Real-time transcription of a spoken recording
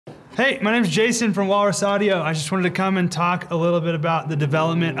Hey, my name's Jason from Walrus Audio. I just wanted to come and talk a little bit about the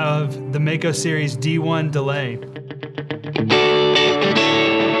development of the Mako series D1 delay.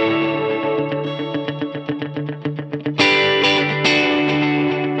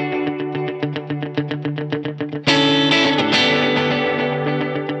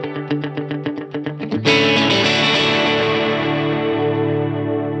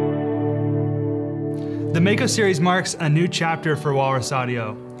 The Mako series marks a new chapter for Walrus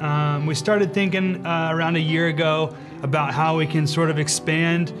Audio. We started thinking around a year ago about how we can sort of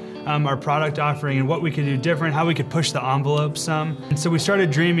expand our product offering and what we could do different, how we could push the envelope some. And so we started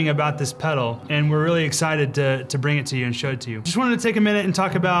dreaming about this pedal, and we're really excited to bring it to you and show it to you. Just wanted to take a minute and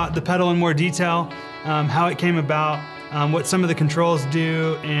talk about the pedal in more detail, how it came about, what some of the controls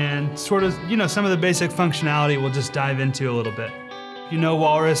do, and sort of, some of the basic functionality we'll just dive into a little bit. You know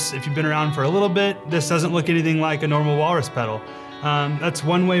Walrus, if you've been around for a little bit, this doesn't look anything like a normal Walrus pedal. That's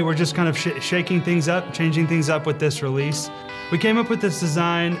one way we're just kind of shaking things up, changing things up with this release. We came up with this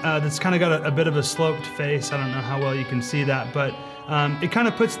design that's kind of got a bit of a sloped face. I don't know how well you can see that, but it kind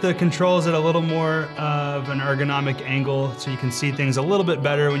of puts the controls at a little more of an ergonomic angle so you can see things a little bit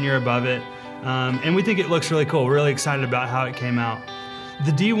better when you're above it. And we think it looks really cool. We're really excited about how it came out.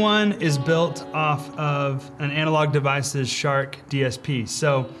 The D1 is built off of an Analog Devices Shark DSP.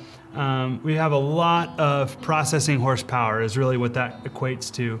 So we have a lot of processing horsepower is really what that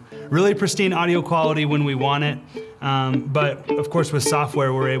equates to. Really pristine audio quality when we want it, but of course with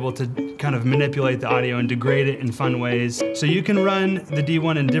software we're able to kind of manipulate the audio and degrade it in fun ways. So you can run the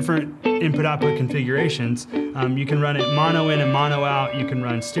D1 in different input-output configurations. You can run it mono in and mono out, you can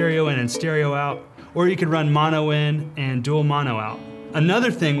run stereo in and stereo out, or you could run mono in and dual mono out.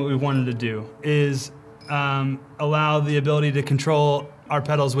 Another thing what we wanted to do is allow the ability to control our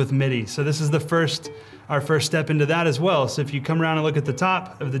pedals with MIDI. So this is our first step into that as well. So if you come around and look at the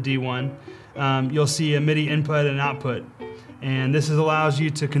top of the D1, you'll see a MIDI input and output. And this allows you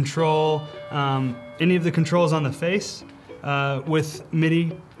to control any of the controls on the face with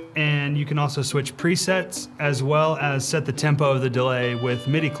MIDI, and you can also switch presets as well as set the tempo of the delay with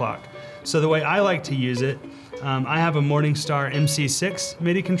MIDI clock. So the way I like to use it, I have a Morningstar MC6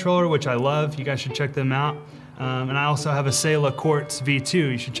 MIDI controller, which I love. You guys should check them out. And I also have a Sela Quartz V2.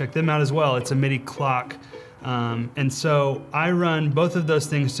 You should check them out as well. It's a MIDI clock. And so I run both of those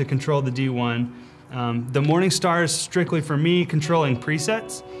things to control the D1. The Morningstar is strictly for me controlling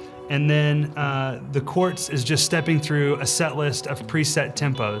presets. And then the Quartz is just stepping through a set list of preset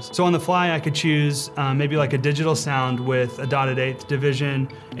tempos. So on the fly, I could choose maybe like a digital sound with a dotted eighth division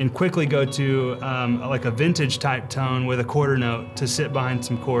and quickly go to like a vintage type tone with a quarter note to sit behind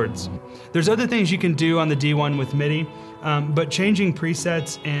some chords. There's other things you can do on the D1 with MIDI, but changing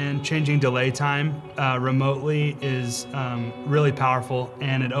presets and changing delay time remotely is really powerful,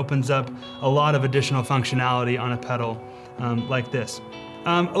 and it opens up a lot of additional functionality on a pedal like this.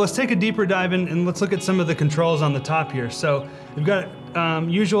 Let's take a deeper dive in and let's look at some of the controls on the top here. So we've got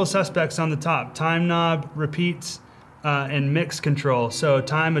usual suspects on the top: time knob, repeats, and mix control. So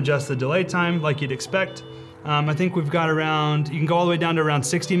time adjusts the delay time like you'd expect. I think we've got around, you can go all the way down to around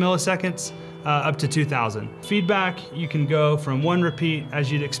 60 milliseconds up to 2000. Feedback, you can go from one repeat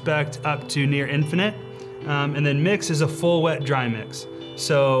as you'd expect up to near infinite. And then mix is a full wet dry mix.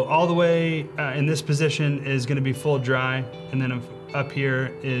 So all the way in this position is going to be full dry, and then up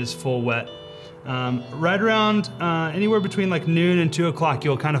here is full wet. Right around anywhere between like noon and 2 o'clock,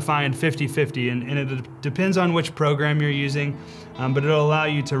 you'll kind of find 50-50, and it depends on which program you're using, but it'll allow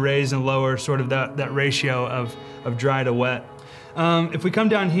you to raise and lower sort of that ratio of dry to wet. If we come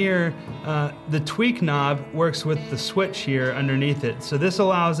down here, the tweak knob works with the switch here underneath it. So this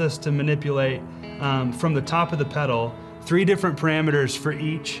allows us to manipulate from the top of the pedal 3 different parameters for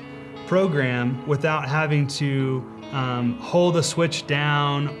each program without having to hold a switch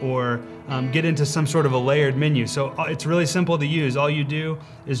down or get into some sort of a layered menu. So it's really simple to use. All you do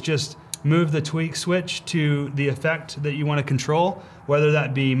is just move the tweak switch to the effect that you want to control, whether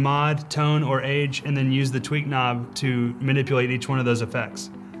that be mod, tone, or age, and then use the tweak knob to manipulate each one of those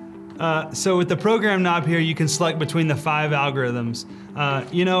effects. So with the program knob here, you can select between the 5 algorithms.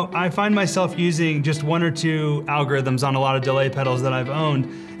 I find myself using just 1 or 2 algorithms on a lot of delay pedals that I've owned.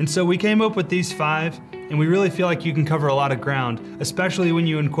 And so we came up with these 5, and we really feel like you can cover a lot of ground, especially when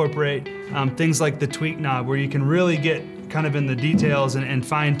you incorporate things like the tweak knob, where you can really get kind of in the details and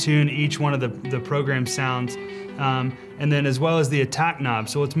fine tune each one of the program sounds. And then as well as the attack knob.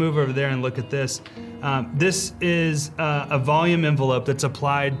 So let's move over there and look at this. This is a volume envelope that's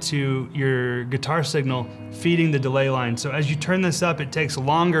applied to your guitar signal, feeding the delay line. So as you turn this up, it takes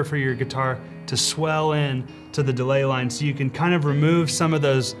longer for your guitar to swell in to the delay line, so you can kind of remove some of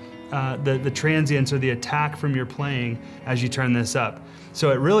those the transients or the attack from your playing as you turn this up.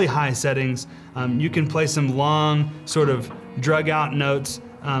 So at really high settings, you can play some long, sort of drug out notes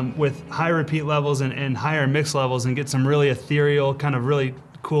with high repeat levels and higher mix levels and get some really ethereal, kind of really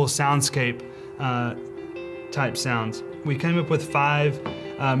cool soundscape type sounds. We came up with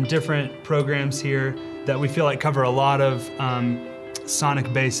 5 different programs here that we feel like cover a lot of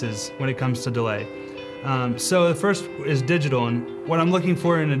sonic bases when it comes to delay. So the first is digital, and what I'm looking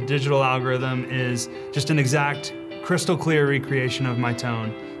for in a digital algorithm is just an exact crystal clear recreation of my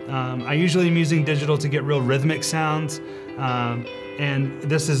tone. I usually am using digital to get real rhythmic sounds, and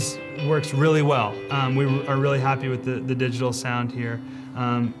this works really well. We are really happy with the digital sound here.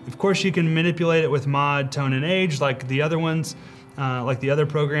 Of course, you can manipulate it with mod, tone, and age like the other ones, like the other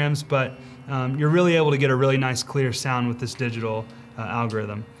programs, but you're really able to get a really nice clear sound with this digital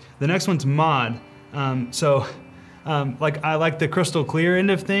algorithm. The next one's mod. Like I like the crystal clear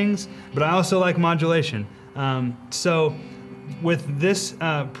end of things, but I also like modulation. So with this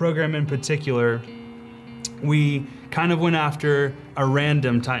program in particular, we kind of went after a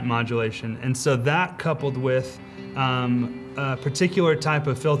random type modulation. And so that coupled with a particular type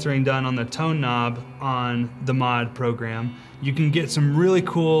of filtering done on the tone knob on the mod program, you can get some really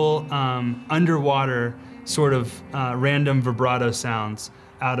cool underwater sort of random vibrato sounds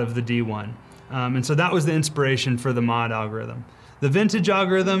out of the D1. And so that was the inspiration for the mod algorithm. The vintage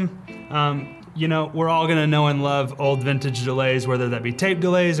algorithm, you know, we're all gonna know and love old vintage delays, whether that be tape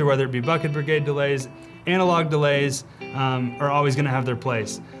delays or whether it be bucket brigade delays. Analog delays are always gonna have their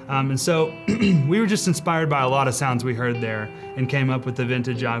place. And so we were just inspired by a lot of sounds we heard there and came up with the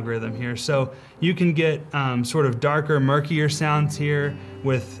vintage algorithm here. So you can get sort of darker, murkier sounds here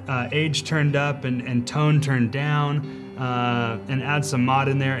with age turned up and tone turned down, and add some mod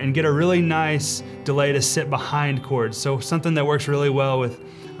in there and get a really nice delay to sit behind chords. So something that works really well with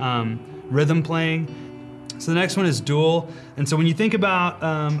rhythm playing. So the next one is dual. And so when you think about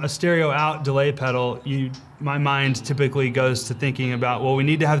a stereo out delay pedal, my mind typically goes to thinking about, well, we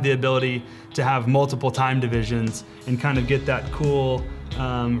need to have the ability to have multiple time divisions and kind of get that cool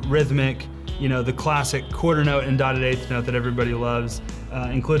rhythmic, you know, the classic quarter note and dotted eighth note that everybody loves,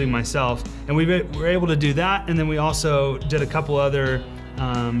 including myself. And we were able to do that, and then we also did a couple other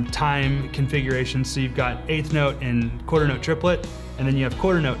time configurations. So you've got eighth note and quarter note triplet, and then you have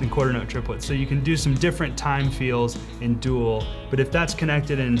quarter note and quarter note triplet. So you can do some different time feels in dual, but if that's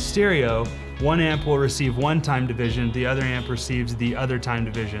connected in stereo, one amp will receive one time division, the other amp receives the other time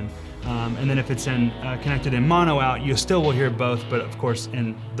division. And then if it's connected in mono out, you still will hear both, but of course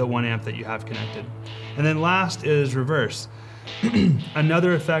in the one amp that you have connected. And then last is reverse.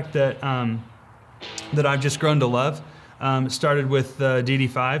 Another effect that, that I've just grown to love. Started with the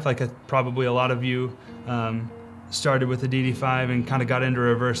DD5, like probably a lot of you started with the DD5 and kind of got into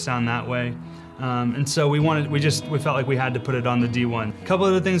reverse sound that way. And so we felt like we had to put it on the D1. A couple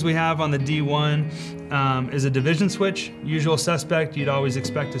of the things we have on the D1 is a division switch. Usual suspect, you'd always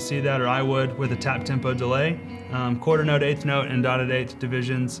expect to see that, or I would, with a tap tempo delay. Quarter note, eighth note, and dotted eighth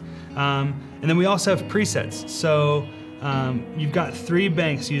divisions. And then we also have presets. So you've got 3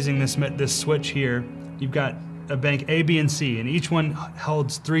 banks using this switch here. You've got a bank A, B, and C, and each one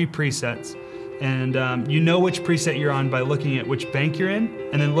holds 3 presets. And you know which preset you're on by looking at which bank you're in,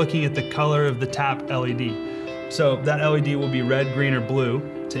 and then looking at the color of the tap LED. So that LED will be red, green, or blue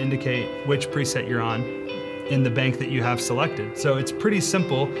to indicate which preset you're on in the bank that you have selected. So it's pretty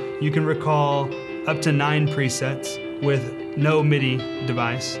simple. You can recall up to 9 presets with no MIDI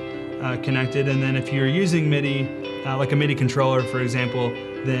device connected, and then if you're using MIDI, like a MIDI controller, for example,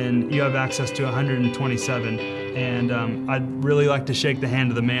 then you have access to 127. And I'd really like to shake the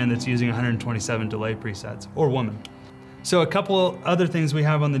hand of the man that's using 127 delay presets, or woman. So a couple other things we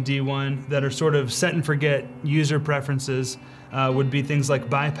have on the D1 that are sort of set and forget user preferences would be things like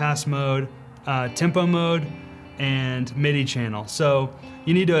bypass mode, tempo mode, and MIDI channel. So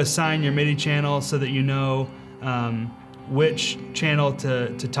you need to assign your MIDI channel so that you know which channel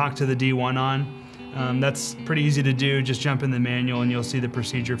to talk to the D1 on. That's pretty easy to do. Just jump in the manual and you'll see the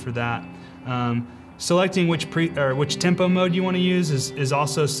procedure for that. Selecting which tempo mode you want to use is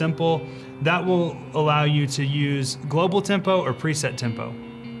also simple. That will allow you to use global tempo or preset tempo.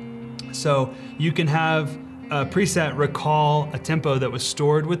 So you can have a preset recall a tempo that was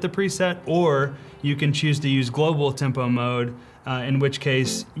stored with the preset, or you can choose to use global tempo mode, in which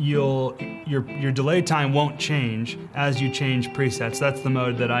case your delay time won't change as you change presets. That's the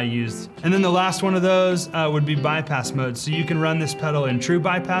mode that I use. And then the last one of those would be bypass mode. So you can run this pedal in true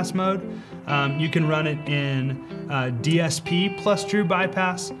bypass mode, You can run it in DSP plus true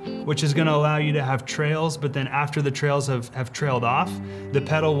bypass, which is going to allow you to have trails, but then after the trails have trailed off, the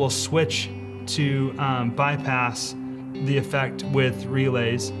pedal will switch to bypass the effect with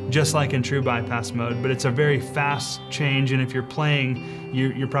relays, just like in true bypass mode, but it's a very fast change, and if you're playing,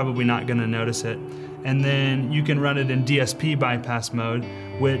 you're probably not going to notice it. And then you can run it in DSP bypass mode,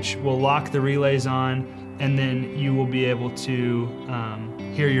 which will lock the relays on, and then you will be able to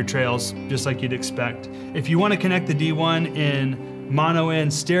hear your trails just like you'd expect. If you want to connect the D1 in mono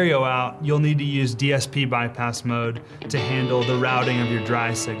in, stereo out, you'll need to use DSP bypass mode to handle the routing of your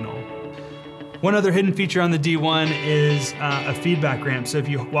dry signal. One other hidden feature on the D1 is a feedback ramp. So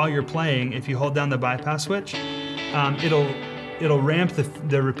while you're playing, if you hold down the bypass switch, it'll ramp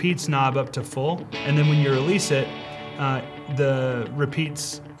the repeats knob up to full, and then when you release it, the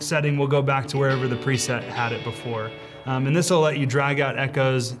repeats setting will go back to wherever the preset had it before. And this will let you drag out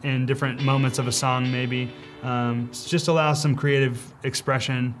echoes in different moments of a song maybe. Just allows some creative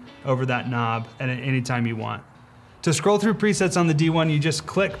expression over that knob at any time you want. To scroll through presets on the D1, you just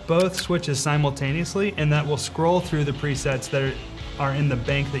click both switches simultaneously, and that will scroll through the presets that are in the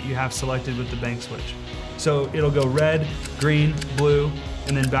bank that you have selected with the bank switch. So it'll go red, green, blue,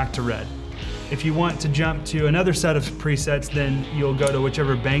 and then back to red. If you want to jump to another set of presets, then you'll go to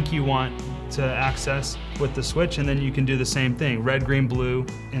whichever bank you want to access with the switch, and then you can do the same thing, red, green, blue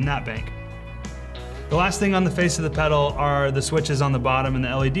in that bank. The last thing on the face of the pedal are the switches on the bottom and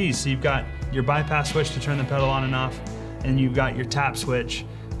the LEDs. So you've got your bypass switch to turn the pedal on and off, and you've got your tap switch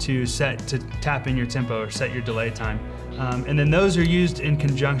to tap in your tempo or set your delay time. And then those are used in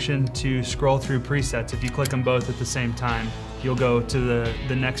conjunction to scroll through presets. If you click them both at the same time, you'll go to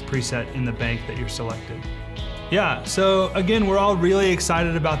the next preset in the bank that you're selected. Yeah, so again, we're all really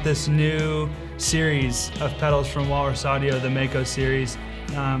excited about this new series of pedals from Walrus Audio, the Mako series.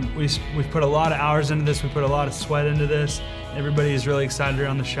 We've put a lot of hours into this, we put a lot of sweat into this. Everybody is really excited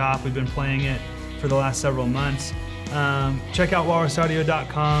around the shop. We've been playing it for the last several months. Check out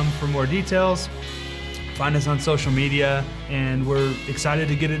walrusaudio.com for more details. Find us on social media, and we're excited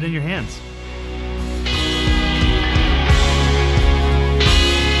to get it in your hands.